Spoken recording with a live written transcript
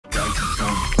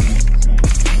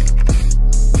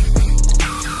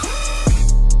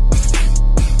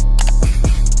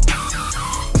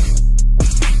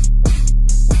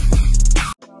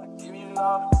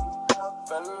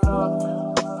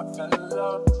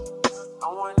I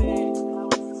want it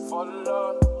for the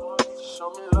love. Show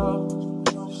me love.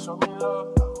 Show me love.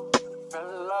 Fell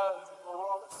in love.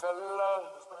 Fell in love.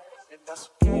 And that's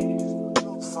okay.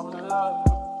 Some love.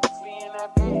 Me in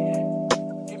that bed.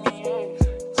 Give me it.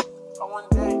 I want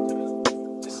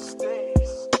that. This is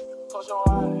this. Close your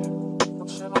eyes. Don't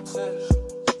shed no tears.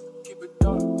 Keep it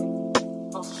dark.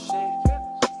 No shit.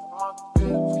 My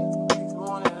bills. You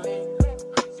want to leave.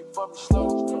 You fuck me slow.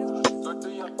 Go do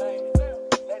your thing.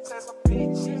 Let's take some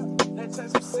beats. Let's take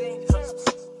some scenes.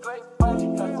 Play fight.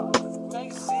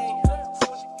 Make scene.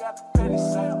 She got the petty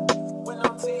sound. With no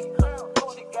teeth.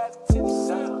 She got the titty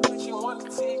sound. She want the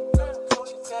teeth.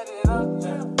 She tat it up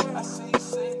now. I see you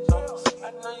see.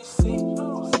 I know you see.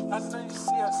 I know you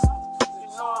see us. You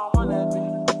know I want that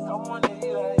bitch. I wanna eat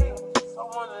that eat. I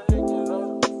wanna lick it up.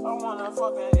 I wanna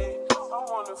fucking eat. I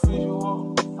wanna feed you up.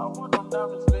 I want them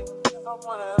diamonds lit. I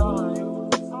want it all on you.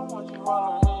 I want you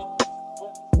all on me.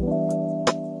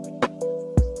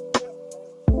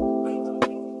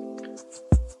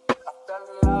 I fell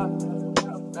in love. I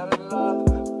fell in love.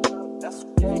 That's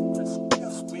okay.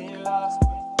 We in love.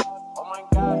 Oh my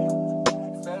God. I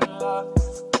fell in love.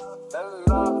 Fell in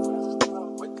love.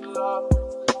 With the love.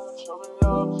 Show me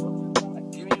love. I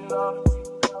give you love.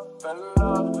 Fell in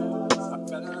love. I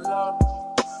fell in love.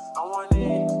 I want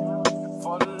it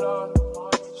for the love.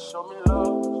 Show me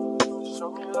love. Show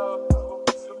me love.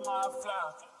 You're my fly.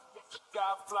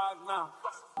 Got fly now.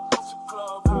 It's a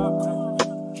club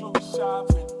hopping. Jewelry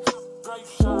shopping. Girl, you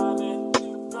shining.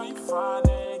 Girl, you fine.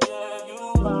 Yeah, you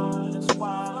mine. That's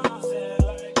why I feel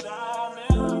like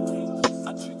diamond. I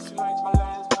treat you like my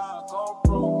last time. Go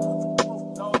broke.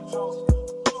 No joke.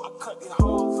 I cut your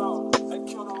hoes off. I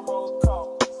kill the rose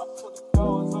call. I put the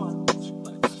doors on. She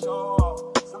let the show off.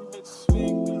 Them bitches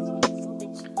sweet. Them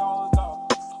bitches doors off.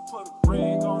 I put a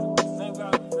ring on it. They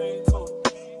got a ring to it.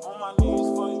 On my knees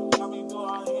for you. I be doing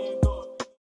how he ain't do it.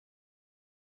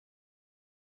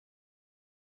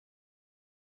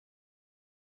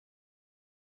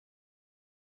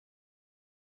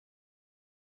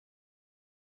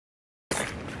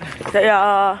 So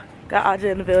y'all, got Audrey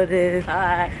in the building.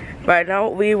 Hi. Right now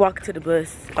we walking to the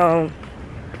bus. I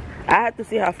have to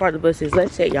see how far the bus is.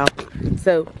 Let's check, y'all.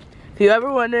 So if you're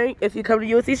ever wondering if you come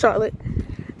to UNC Charlotte,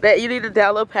 that you need to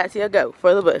download Patio Go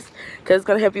for the bus, because it's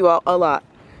gonna help you out a lot.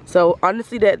 So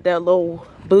honestly, that little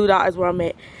blue dot is where I'm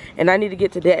at, and I need to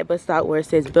get to that bus stop where it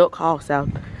says Belk Hall South.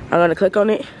 I'm gonna click on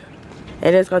it,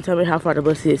 and it's gonna tell me how far the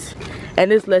bus is,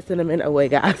 and it's less than a minute away,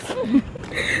 guys.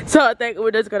 So I think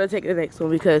we're just gonna take the next one,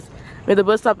 because I mean the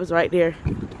bus stop is right there.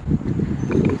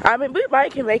 I mean we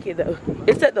might can make it though.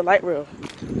 It's at the light rail.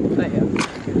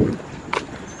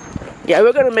 Yeah,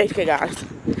 we're gonna make it, guys.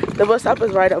 The bus stop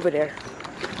is right over there.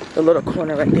 The little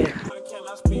corner right there.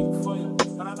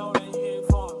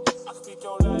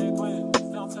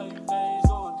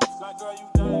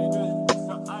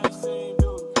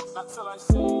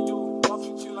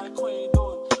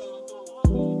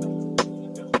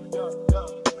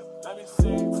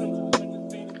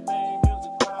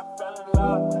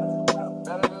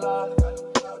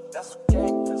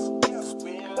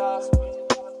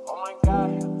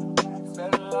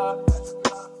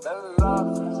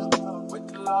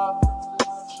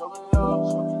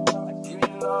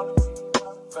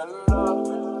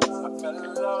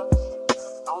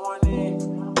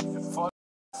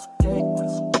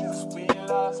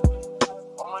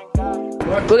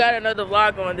 We got another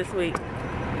vlog on this week.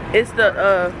 It's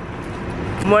the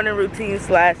morning routine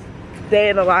 / day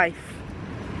in the life.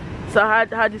 So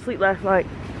how'd you sleep last night?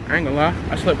 I ain't gonna lie,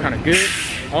 I slept kind of good.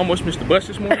 I almost missed the bus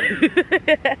this morning.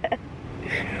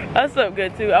 I slept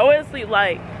good too. I went to sleep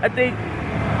like, I think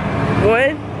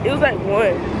 1. It was like 1.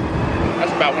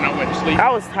 That's about when I went to sleep. I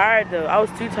was tired though. I was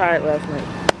too tired last night.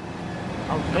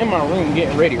 I was in my room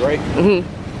getting ready, right? And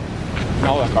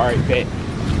I was like, alright, bet.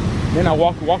 Then I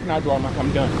walking out the door, I'm like,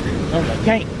 I'm done. And I was like,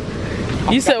 dang.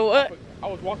 You said what? I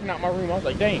was walking out my room, I was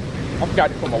like, dang, I forgot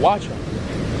to put my watch on.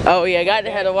 Oh yeah, got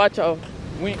to have a watch on.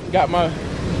 Went and got my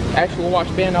actual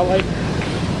watch band I like.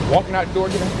 Walking out the door,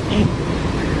 getting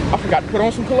I forgot to put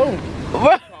on some cologne. So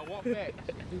I walked back.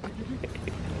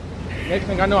 Next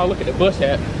thing I know, I look at the bus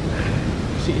app.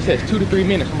 See, it says 2 to 3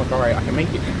 minutes. I'm like, alright, I can make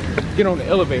it. Get on the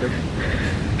elevator.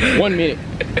 1 minute.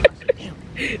 I said, damn.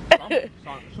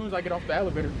 So as soon as I get off the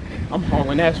elevator, I'm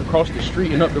hauling ass across the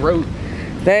street and up the road.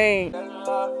 Dang.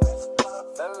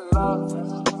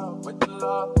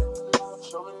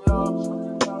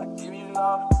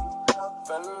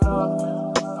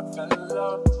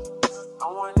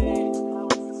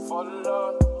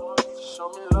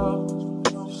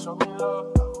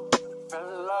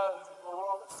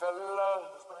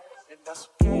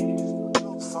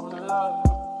 some love.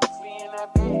 Me in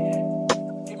that bed,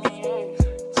 give me eggs.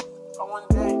 On one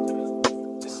day,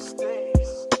 this is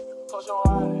days. Close your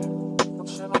eyes, don't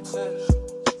shed no tears.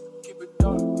 Keep it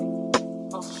dark,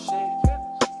 no shit.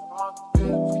 I'm out the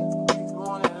bill, you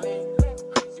want that lean.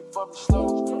 You fuck me slow,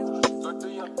 go do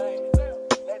your thing.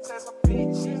 Let's take some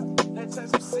beats, let's take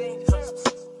some scenes.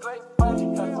 Great body,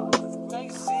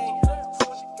 make scene.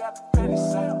 She got the petty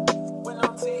sound, with no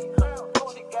teeth.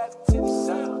 She got the titty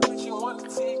sound, she want the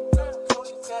teeth.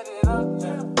 She tatted it up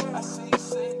now. I see you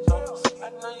see, I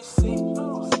know you see,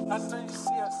 I know you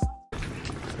see us.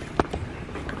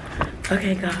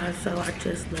 Okay guys, so I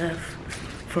just left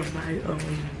from my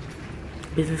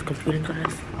business computing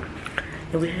class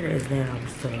and we had an exam,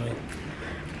 so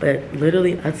but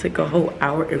literally I took a whole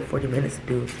hour and 40 minutes to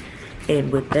do it.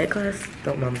 And with that class,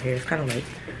 don't mind my hair, it's kind of like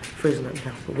frizzing up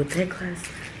now, but with that class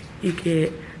you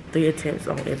get 3 attempts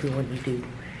on every one you do.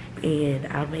 And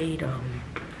I made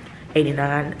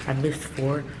 89. I missed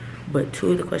 4, but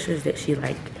 2 of the questions that she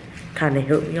like kind of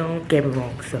helped me on gave me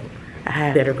wrong, so I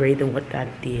had a better grade than what I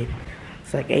did.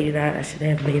 It's like 89. I should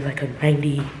have made like a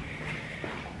 90. I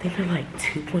think they're like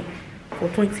 4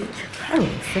 points each. I don't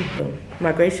know, something.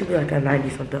 My grade should be like a 90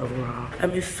 something overall. I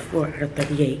missed 4 out of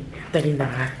 38,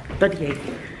 39, 38.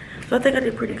 So I think I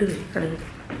did pretty good.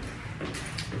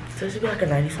 So it should be like a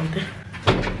 90 something.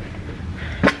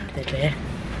 Not that bad.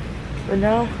 But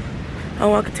now I'm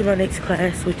walking to my next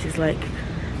class, which is like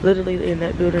literally in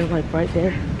that building, like right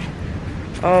there.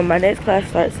 My next class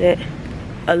starts at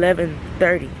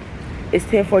 11:30. It's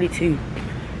 10:42.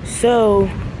 So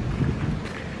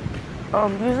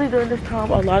usually during this time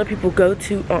a lot of people go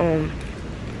to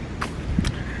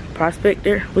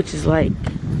Prospector, which is like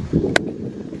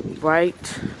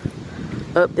right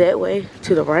up that way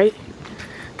to the right,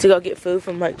 to go get food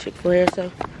from like Chick-fil-A or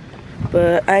so.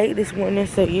 But I ate this morning,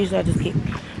 so usually I just get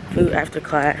food after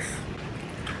class.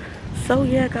 So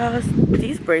yeah guys,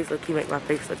 these braids look cute, make my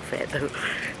face look fat though.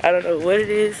 I don't know what it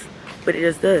is, but it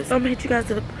just does. So I'm gonna hit you guys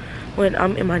to when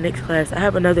I'm in my next class. I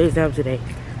have another exam today.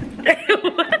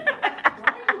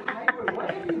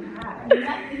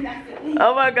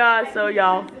 Oh my god, so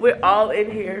y'all, we're all in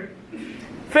here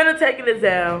finna take an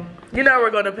exam. You know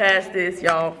we're gonna pass this,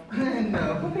 y'all.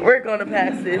 No. We're gonna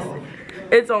pass this.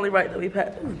 It's only right that we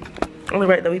pass. Only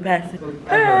right that we pass it.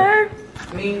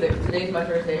 It means that today's my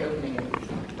first day opening it.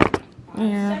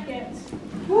 Yeah. Second.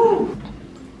 Woo.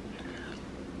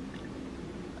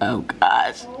 Oh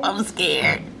gosh, I'm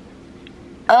scared.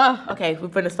 Okay, we're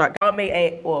finna start. I made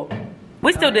 8. Well,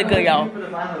 we still did good, y'all.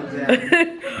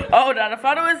 Oh, now the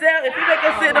final exam. If he makes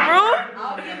us sit in the room,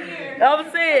 I'll be in here.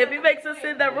 I'm saying if he makes us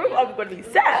sit in that room, I'm gonna be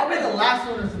sad. I'll be the last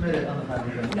one to submit it on the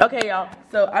final exam. Okay, y'all.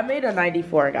 So I made a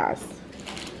 94, guys,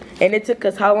 and it took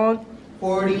us how long?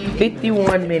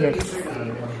 51 minutes.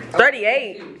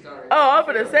 38. Oh, I'm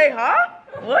gonna say, huh?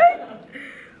 What?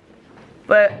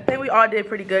 But I think we all did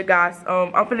pretty good, guys.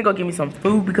 I'm finna go get me some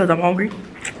food because I'm hungry.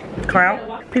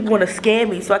 Crown. People wanna scam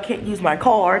me, so I can't use my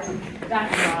card.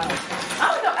 That's wild. I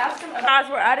was gonna ask him. Guys,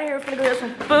 we're out of here. We're finna go get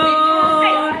some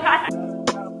food.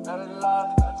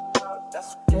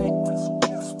 That's okay,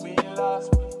 that's we lost.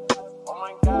 Oh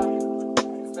my god,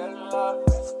 fell in love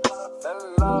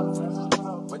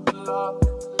with the love.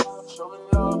 Show me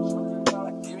love, I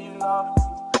give you love.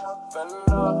 Fell in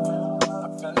love, I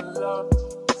fell in love.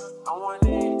 I want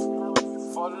it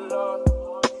for the love.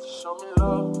 Show me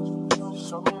love,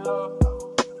 show me love.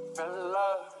 Fell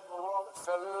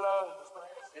in love,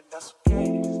 and that's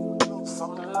okay.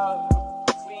 Some love,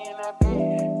 me in that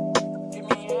bed, give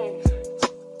me eggs.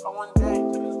 On one day,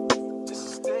 this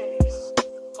is days.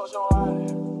 Close your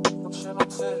eyes, don't shed no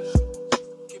tears.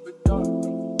 Keep it dark,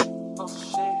 no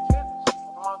shit.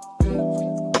 I'm out the bill,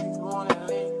 you want that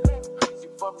lean. You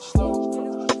fuck me slow,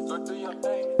 go do your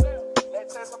thing.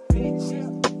 Let's take some beats,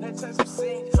 let's take some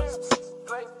scenes.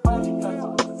 Great body,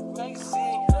 make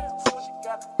scene. She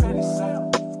got the petty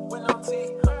sound, with no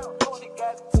teeth. She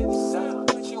got the titty sound,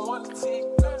 she want the teeth.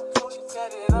 She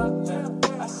tatted it up now.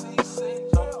 I see you see,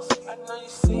 I know you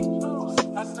see,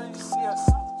 I know you see us.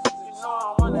 You know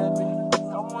I want that beat,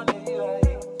 I wanna eat like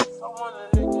it, I wanna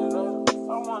lick it up,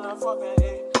 I wanna fucking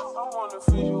eat, I wanna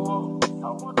feed you up, I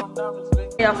want them diamonds lit.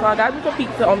 Yeah, so I got me some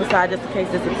pizza on the side just in case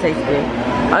this doesn't taste good.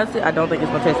 Honestly, I don't think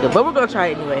it's gonna taste good, but we're gonna try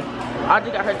it anyway.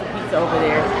 Audrey got her some pizza over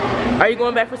there. Are you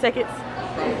going back for seconds?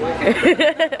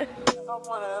 I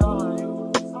want it all on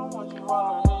you, I want you all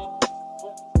on me.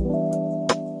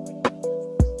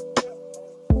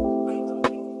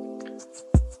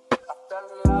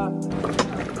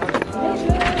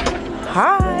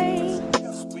 Hi.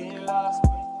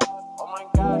 Oh my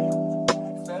god,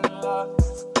 fell in love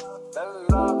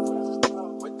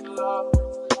with the love.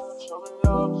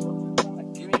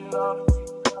 love,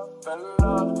 fell in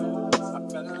love, I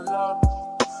fell in love.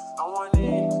 I want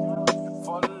it,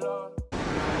 fall in love.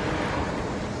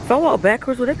 If I walk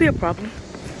backwards, would that be a problem?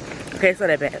 Okay, it's not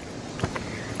that bad.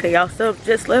 Okay, y'all, so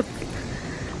just left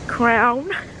Crown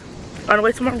on the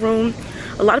way to my room.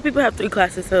 A lot of people have 3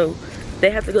 classes, so they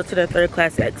have to go to their 3rd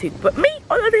class at 2. But me,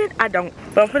 on the other hand, I don't.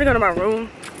 But I'm gonna go to my room,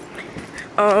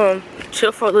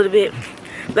 chill for a little bit,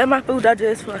 let my food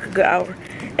digest for like a good hour,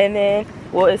 and then,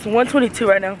 well, it's 1:22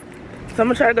 right now, so I'm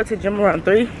gonna try to go to the gym around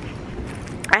 3.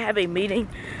 I have a meeting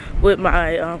with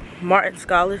my Martin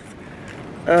Scholars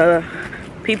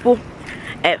people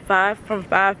at 5, from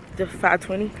 5 to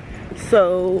 5:20.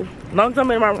 So long as I'm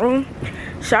in my room,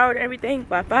 showered and everything,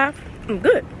 by 5, I'm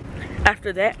good.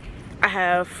 After that, I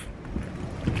have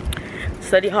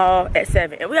study hall at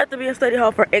 7, and we have to be in study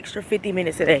hall for extra 50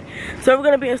 minutes today. So we're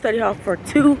gonna be in study hall for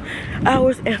 2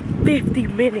 hours and 50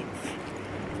 minutes.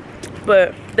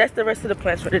 But that's the rest of the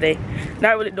plans for today.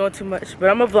 Not really doing too much, but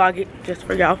I'm gonna vlog it just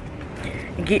for y'all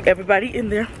and get everybody in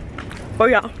there for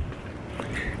y'all.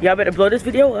 Y'all better blow this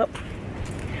video up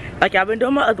like y'all been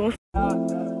doing my other ones.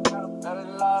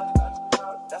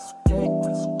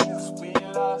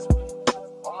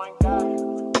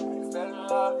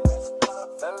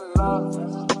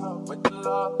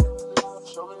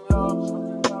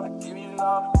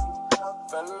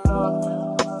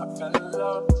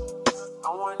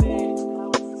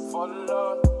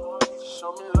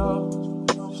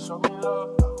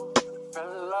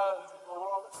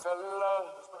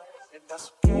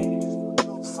 That's okay.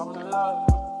 Some love,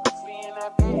 me in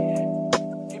that bed.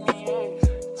 Give me eggs.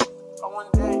 I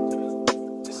want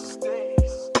that. This is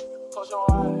this. Close your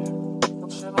eyes.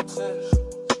 Don't shed no tears.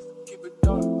 Keep it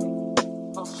dark.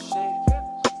 No shit.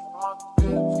 I'm out the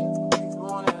bed. You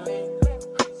want it lit.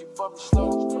 You fuck me slow.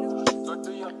 Go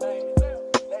do your thing.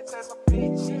 Let's take some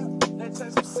beach. Let's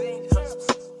take some scenes.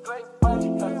 Great body.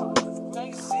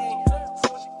 Make scene.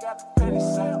 She got the petty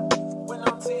sound. With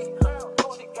no teeth.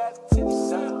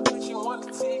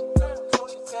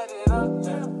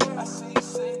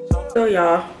 So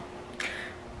y'all,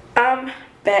 I'm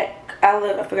back.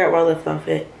 I forgot where I left off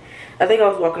at. I think I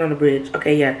was walking on the bridge.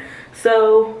 Okay, yeah.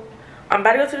 So I'm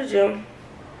about to go to the gym.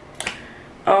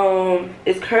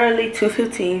 It's currently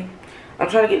 2:15. I'm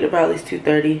trying to get to about at least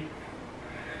 2:30.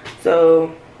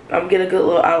 So I'm getting a good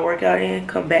little hour workout in,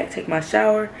 come back, take my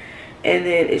shower, and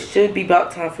then it should be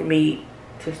about time for me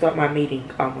to start my meeting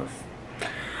almost.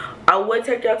 I would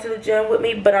take y'all to the gym with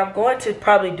me, but I'm going to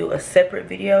probably do a separate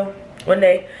video one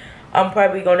day. I'm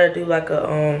probably gonna do like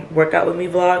a workout with me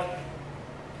vlog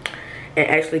and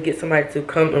actually get somebody to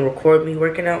come and record me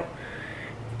working out,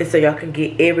 and so y'all can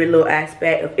get every little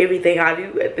aspect of everything I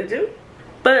do at the gym.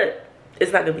 But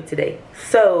it's not gonna be today.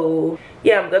 So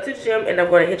yeah, I'm going to the gym and I'm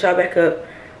gonna hit y'all back up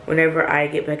whenever I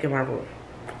get back in my room.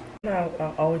 Now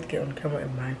I always get on camera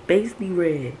and my face be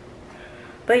red.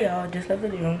 But y'all, just left the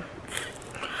gym.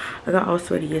 I got all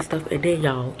sweaty and stuff, and then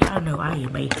y'all know I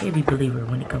am a heavy believer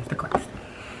when it comes to class.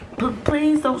 But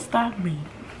please don't stop me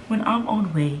when I'm on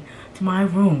the way to my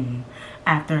room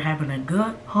after having a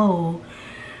good whole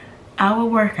hour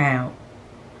workout,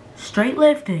 straight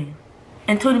lifting,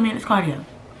 and 20 minutes cardio.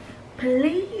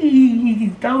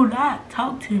 Please do not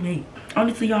talk to me.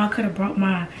 Honestly, y'all, I could have brought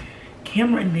my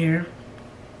camera in there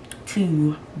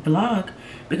to vlog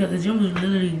because the gym was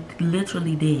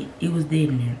literally dead. It was dead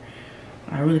in there.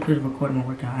 I really could have recorded my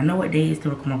workout. I know what day is to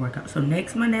record my workout. So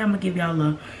next Monday, I'm going to give y'all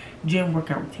a gym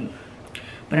workout routine.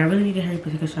 But I really need to hurry up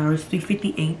and take a shower. It's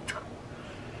 3:58.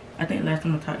 I think last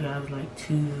time I talked to y'all, it was like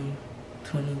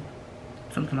 2:20,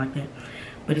 something like that.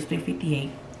 But it's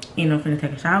 3:58. And I'm finna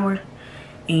take a shower.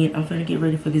 And I'm finna get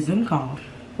ready for the Zoom call.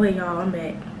 Wait, y'all, I'm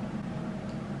back.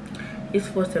 It's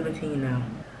 4:17 now.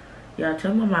 Y'all,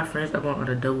 tell me my friends are going on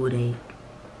a double date.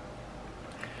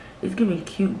 It's giving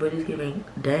cute, but it's giving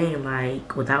dang,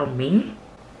 like, without me,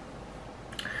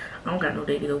 I don't got no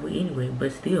date to go with anyway.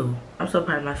 But still, I'm so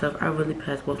proud of myself. I really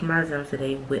passed both my exams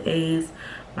today with A's.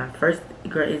 My first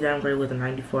exam grade was a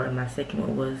 94, and my second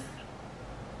one was,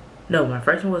 no, my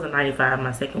first one was a 95,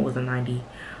 my second was a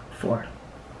 94.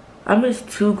 I missed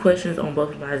 2 questions on both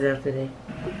of my exams today.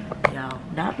 Y'all,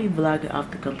 not be vlogging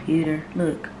off the computer.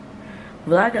 Look,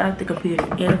 vlogging off the computer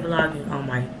and vlogging on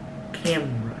my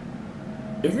camera.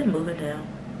 Is it moving down?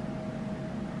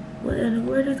 What in the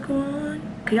world is going on?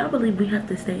 Can y'all believe we have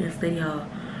to stay in study hall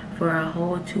for a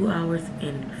whole 2 hours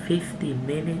and 50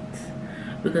 minutes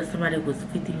because somebody was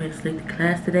 50 minutes late to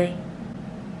class today?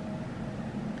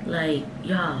 Like,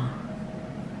 y'all,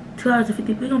 2 hours and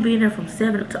 50, we're gonna be in there from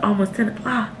 7 to almost 10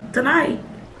 o'clock tonight.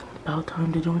 About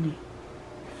time to join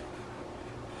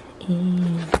it.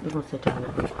 And we're gonna sit down.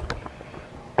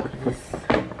 Cause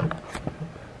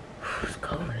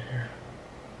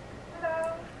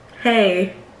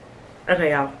Hey.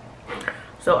 Okay, y'all.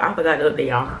 So I forgot to update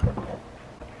y'all.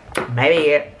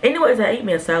 Baby. Anyways, I ate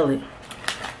me a salad.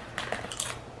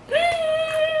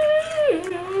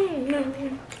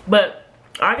 But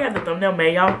I already have the thumbnail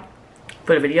made, y'all,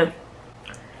 for the video.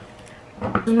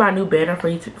 This is my new banner for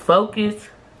YouTube. Focus.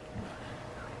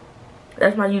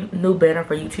 That's my new banner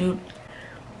for YouTube.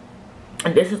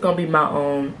 And this is gonna be my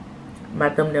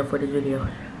my thumbnail for this video.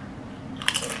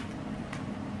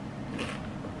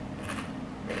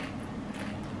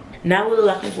 Now we look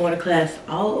like I'm going to class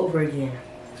all over again.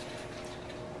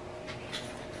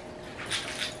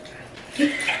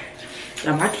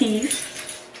 Got my keys,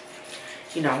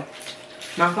 you know,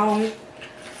 my phone,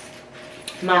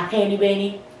 my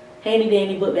handy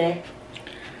dandy book bag.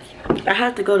 I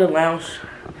have to go to lounge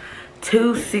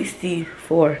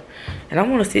 264, and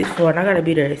I'm on a 64, and I gotta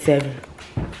be there at 7.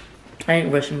 I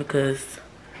ain't rushing because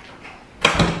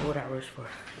what would I rush for?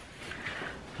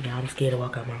 Yeah, I'm scared to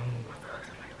walk out my room.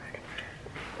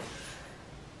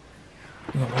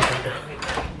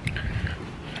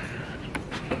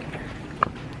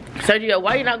 Sergio,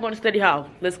 why you not going to study hall?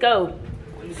 Let's go.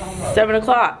 7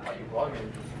 o'clock.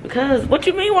 Because, what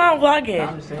you mean why I'm vlogging?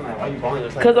 I'm just saying, like, why you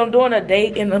vlogging? Because I'm doing a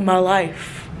date in my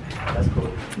life. That's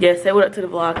cool. Yeah, say what up to the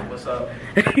vlog. What's up?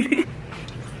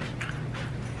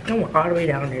 I went all the way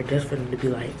down there just for them to be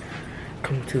like,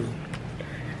 come to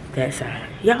that side.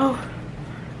 Y'all,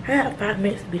 I have 5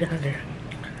 minutes to be down there.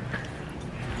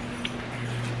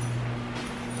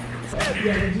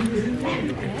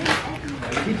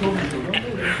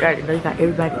 Right, you got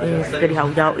everybody in study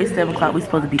hall. Y'all, it's 7 o'clock. We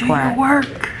supposed to be quiet.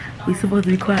 Work. We supposed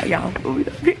to be quiet, y'all. We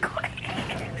don't be quiet.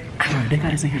 Bro, they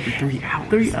got us in here for 3 hours.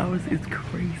 3 hours is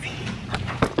crazy.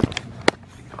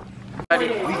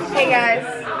 Hey guys.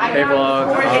 Hey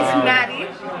vlog. It's Maddie.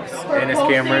 And it's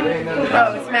Cameron.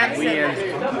 Oh, it's Madison.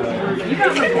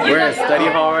 We're at study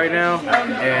hall right now,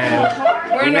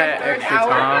 and we had extra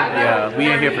time. Yeah,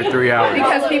 we in here for 3 hours.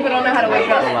 Because people don't know how to wake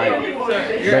up. You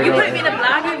put me in a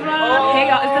vloggy vlog. Hey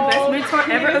y'all, it's the best mentor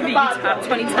ever of the Top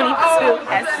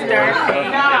 2022. Esther.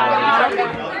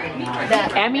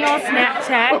 Add me on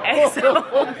Snapchat.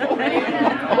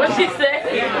 What she said?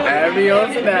 Add me on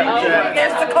Snapchat.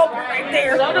 There's the culprit right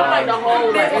there. Like the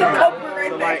whole. There's the culprit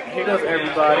right there. Like, here goes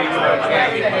everybody.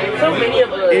 So many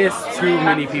of us. It's too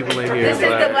many people in here. This is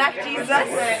the Black Jesus.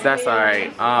 That's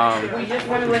alright. I'm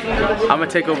gonna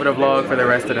take over the vlog for the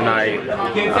rest of the night.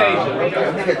 I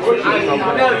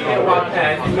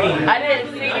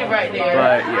didn't see you right there.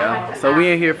 But yeah, so we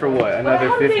in here for what?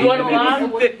 Another 50 You want to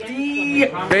minutes? vlog? 50.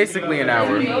 Basically an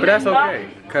hour, but that's okay,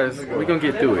 because we're gonna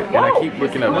get through it. And I keep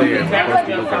looking up there, and I'm supposed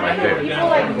to be looking right there.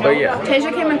 But yeah.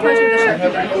 Tasia came in close with the shirt.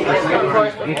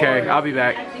 Okay, I'll be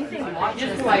back.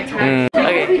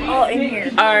 Okay. All in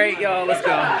here. Alright, y'all, let's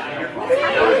go.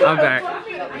 I'm back.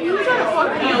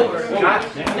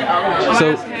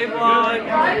 So,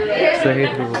 say hey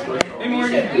to people.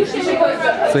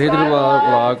 Say hey to the vlog.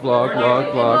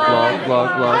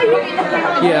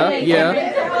 Yeah.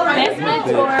 Best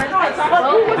mentor.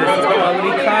 This is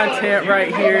quality content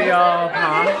right here, y'all.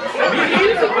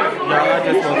 Y'all, I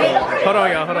just woke up. Hold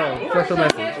on, y'all, hold on. Special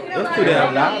message. Let's do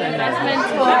that. Best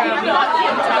mentor of the Top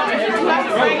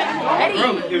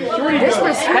 2022.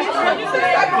 Disrespectful.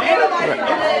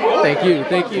 Thank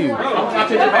you.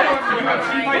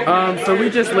 So we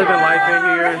just living life in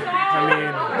here. I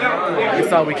mean,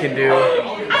 that's all we can do.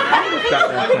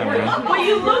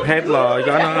 Hey vlog,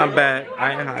 y'all know I'm back.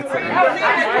 I ain't hot today.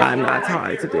 I'm not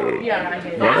tired today. Yeah,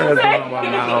 that's blowing my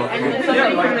mouth.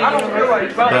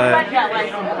 But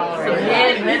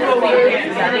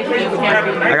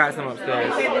I got some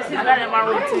upstairs. I got it in my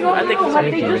room too. I think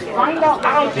it's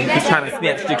He's trying to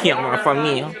snatch the camera from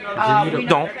me.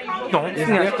 Don't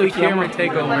snatch the camera.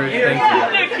 Takeover.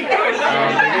 Thank you.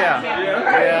 Yeah.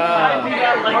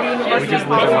 We just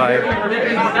living life.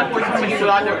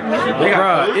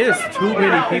 Bruh, it's too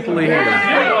many people in here.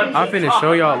 I'm finna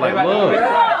show y'all, like, look.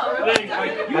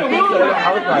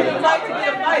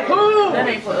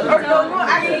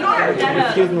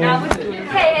 Excuse me.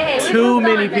 Too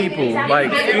many people.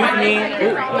 Like, excuse me.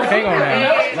 Ooh, hang on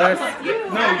now.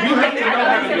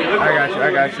 I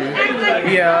got you.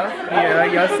 Yeah,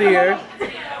 y'all see her.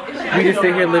 We just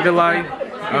sit here living life.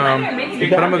 But I'm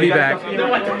gonna be back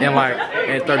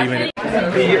in 30 minutes.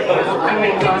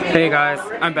 Hey guys,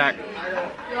 I'm back.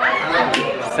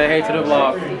 Say hey to the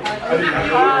vlog.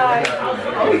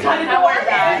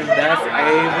 That's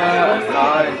Ava,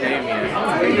 Assad, and Damien.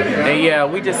 And yeah,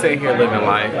 we just sit here living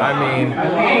life. I mean,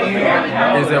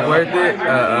 is it worth it?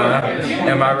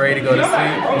 Am I ready to go to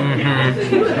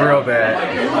sleep? Real bad.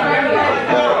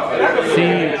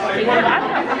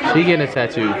 She getting a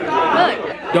tattoo.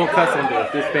 Don't cuss on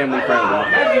this. This family friendly,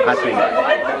 I think.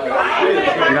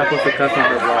 You're not supposed to cuss on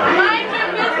her vlog.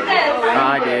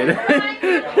 I did.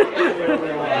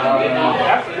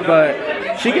 But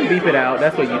she can beep it out.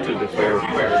 That's what YouTube is for.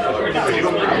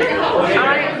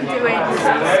 I'm doing.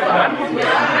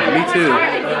 Me too.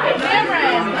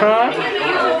 Huh?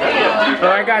 Oh,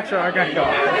 I got you.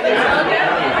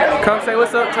 Come say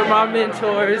what's up to my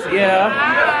mentors. Yeah.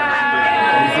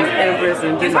 This is Empress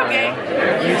and Janaya.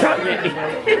 You talking?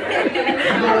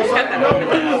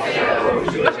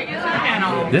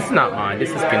 This is not mine. This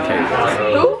is Contagious.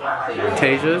 Who?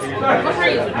 Contagious?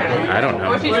 I don't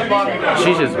know.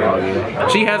 She's just vlogging.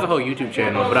 She has a whole YouTube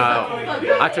channel, but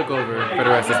I took over for the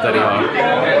rest of study hall.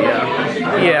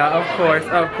 Yeah. Yeah, of course.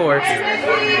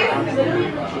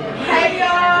 Hey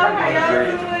y'all, how y'all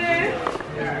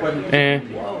doing?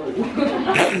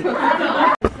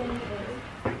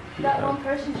 That one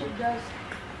person should just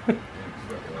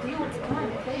deal with the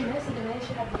client. If they miss it, then they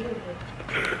should have to deal with it.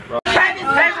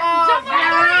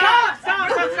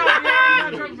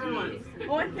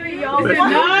 On 3, y'all.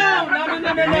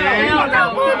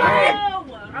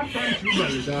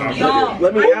 No.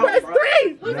 Let me out.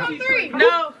 Who's on 3?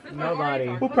 No. Nobody.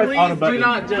 Who pressed all the buttons? Do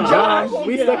not jump. Josh,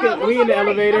 we in the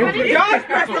elevator. Josh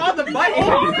pressed all the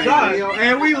buttons. Josh,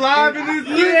 and we live in this.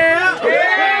 Yeah.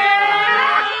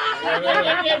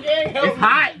 It's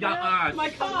hot, y'all. My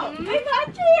cup.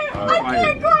 I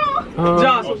can't, girl.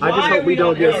 Josh, I just hope we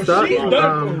don't get stuck.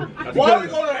 Why are we going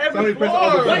to every floor?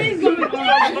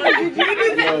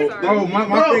 Oh, my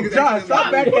fingers. Josh,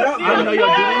 stop backing up. I know you're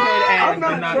doing it. I'm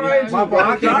not trying to.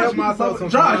 I can't help myself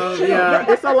sometimes. Josh.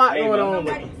 Yeah, it's a lot going on.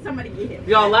 Somebody get him.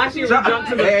 Yo, last year we jumped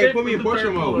to the Hey, put me in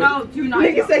portrait mode. No, do not.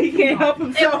 Nigga say he can't help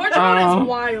himself. Portugal is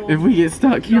wild. If we get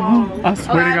stuck, you I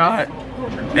swear to God.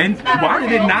 And why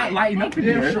did it not lighten up in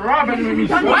here? Why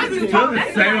is it still the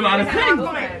same amount of things?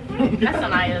 That's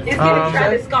Anaya's. It's getting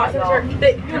Travis Scott. I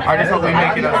just hope we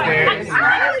make it upstairs.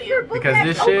 Because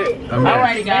this shit, a mess.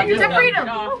 Alrighty, guys. To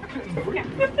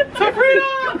freedom.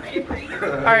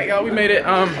 Alright, y'all, we made it.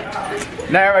 Now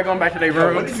everybody going back to their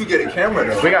room. When did you get a camera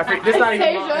though? We got this not even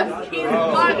He's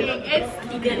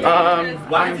vlogging. He did it.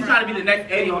 Why are you trying to be the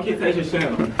next Eddie on Contagious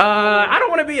channel? I don't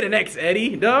want to be the next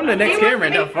Eddie. I'm the next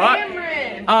Cameron. The fuck.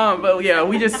 But yeah,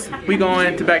 we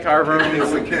going back to our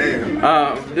rooms.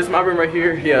 This is my room right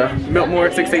here. Yeah, Miltmore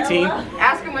 618.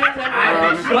 Ask him when he's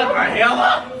ever. Shut the hell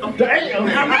up! Damn!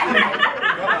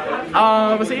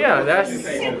 But so yeah, that's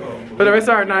for the rest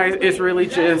of our night. It's really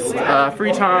just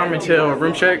free time until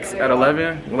room checks at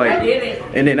 11. Like,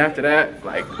 and then after that,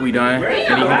 like we done,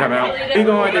 and you can come out. We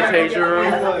going to Tasia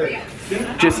room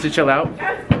just to chill out.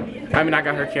 I mean, I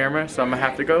got her camera, so I'm gonna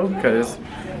have to go because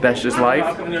that's just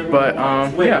life. But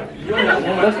yeah,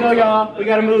 let's go, y'all. We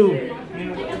gotta move.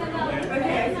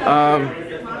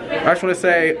 I just want to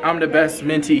say I'm the best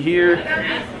mentee here.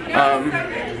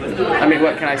 I mean,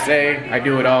 what can I say? I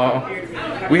do it all.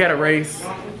 We had a race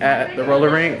at the roller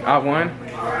rink. I won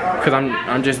because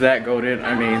I'm just that goated.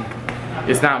 I mean,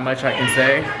 it's not much I can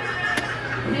say.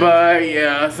 But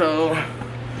yeah, so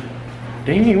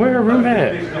dang, where her room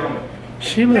at?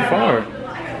 She live far.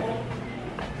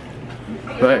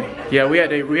 But yeah, we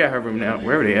at her room now.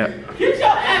 Where are they at?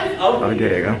 Oh,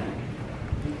 there you go.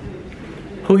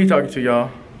 Who he talking to, y'all?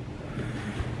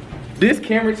 This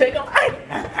camera take over.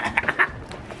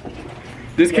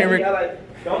 This camera.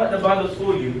 Don't let the bottles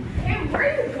fool you.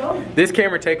 This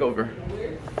camera take over.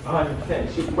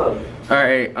 100%. She's close. All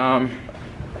right. Can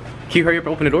you hurry up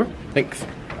and open the door? Thanks.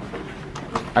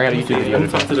 I got a YouTube video.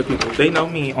 Talk to the people. They know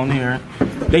me on here.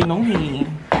 They know me.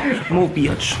 Move,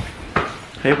 bitch.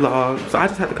 Hey, vlog. So I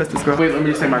just had to cuss this girl. Wait, let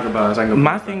me just say my goodbyes. I can go.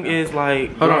 My thing is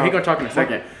like. Hold on, he gonna talk in a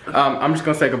second. I'm just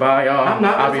gonna say goodbye, y'all.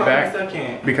 I'll be back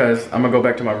because I'm gonna go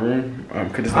back to my room.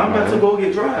 Cause it's not I'm my about to room. go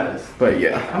get dressed. But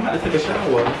yeah. I'm about to take a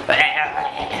shower.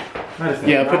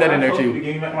 Yeah, put that in there too.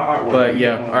 But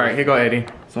yeah, all right, here go Eddie.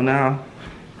 So now,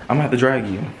 I'm gonna have to drag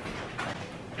you.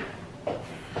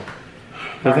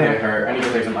 My head hurt. I need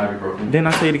to take some ibuprofen. Then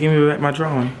I say to give me back my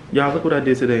drawing. Y'all, look what I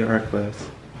did today in art class.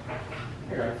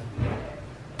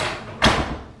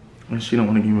 And she don't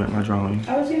want to give me back my drawing.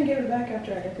 I was gonna give it back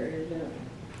after I decorated it.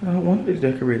 I don't want it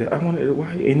decorated. I wanted it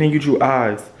white. And then you drew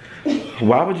eyes.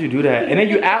 Why would you do that? And then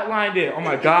you outlined it. Oh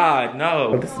my God,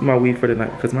 no. This is my weed for the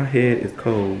night because my head is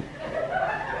cold.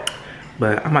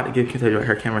 But I'm about to give Contagia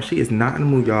her camera. She is not in the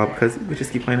mood, y'all, because we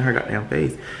just keep playing her goddamn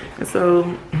face. And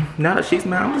so now that she's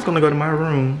mad, I'm just gonna go to my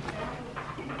room.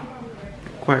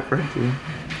 Quite frankly,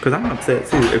 because I'm upset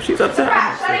too. If she's upset,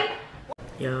 I'm upset.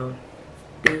 Yo,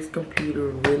 this computer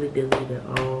really deleted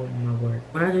all my work.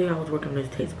 When I tell you I was working on this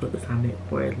textbook assignment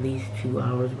for at least 2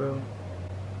 hours, bro.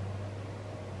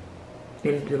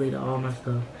 And it deleted all my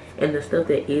stuff. And the stuff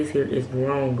that is here is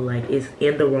wrong. Like, it's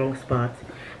in the wrong spots.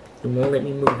 It won't let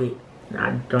me move it. And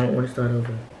I don't want to start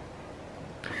over.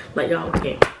 Like, y'all,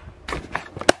 okay.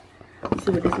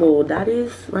 See what this little dot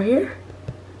is right here?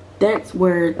 That's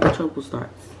where the trouble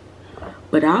starts.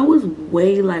 But I was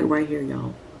way like right here,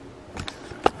 y'all.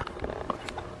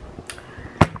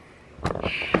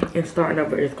 And starting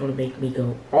over is going to make me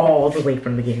go all the way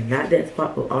from the beginning. Not that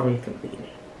spot, but all the way from the beginning.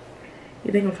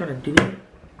 You think I'm trying to do that?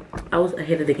 I was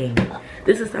ahead of the game.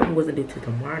 This assignment wasn't due till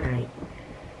tomorrow night.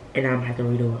 And I'm going to have to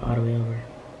redo it all the way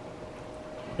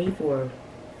over.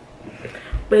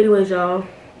 But anyways, y'all.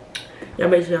 Y'all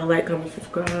make sure y'all like, comment,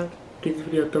 subscribe. Give this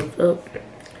video a thumbs up.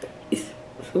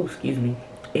 Oh, excuse me.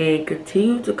 And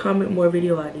continue to comment more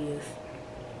video ideas.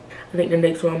 I think the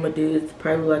next one I'm going to do is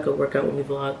probably like a workout with me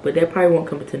vlog. But that probably won't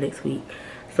come until next week.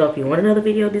 So if you want another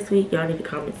video this week, y'all need to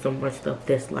comment some more stuff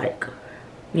that's like,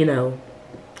 you know,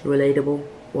 relatable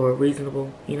or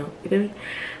reasonable, you know, you feel me?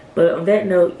 But on that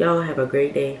note, y'all have a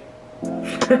great day. So,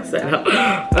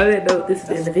 on that note, this is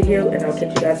the end of the video, and I'll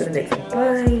catch you guys in the next one.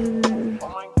 Bye.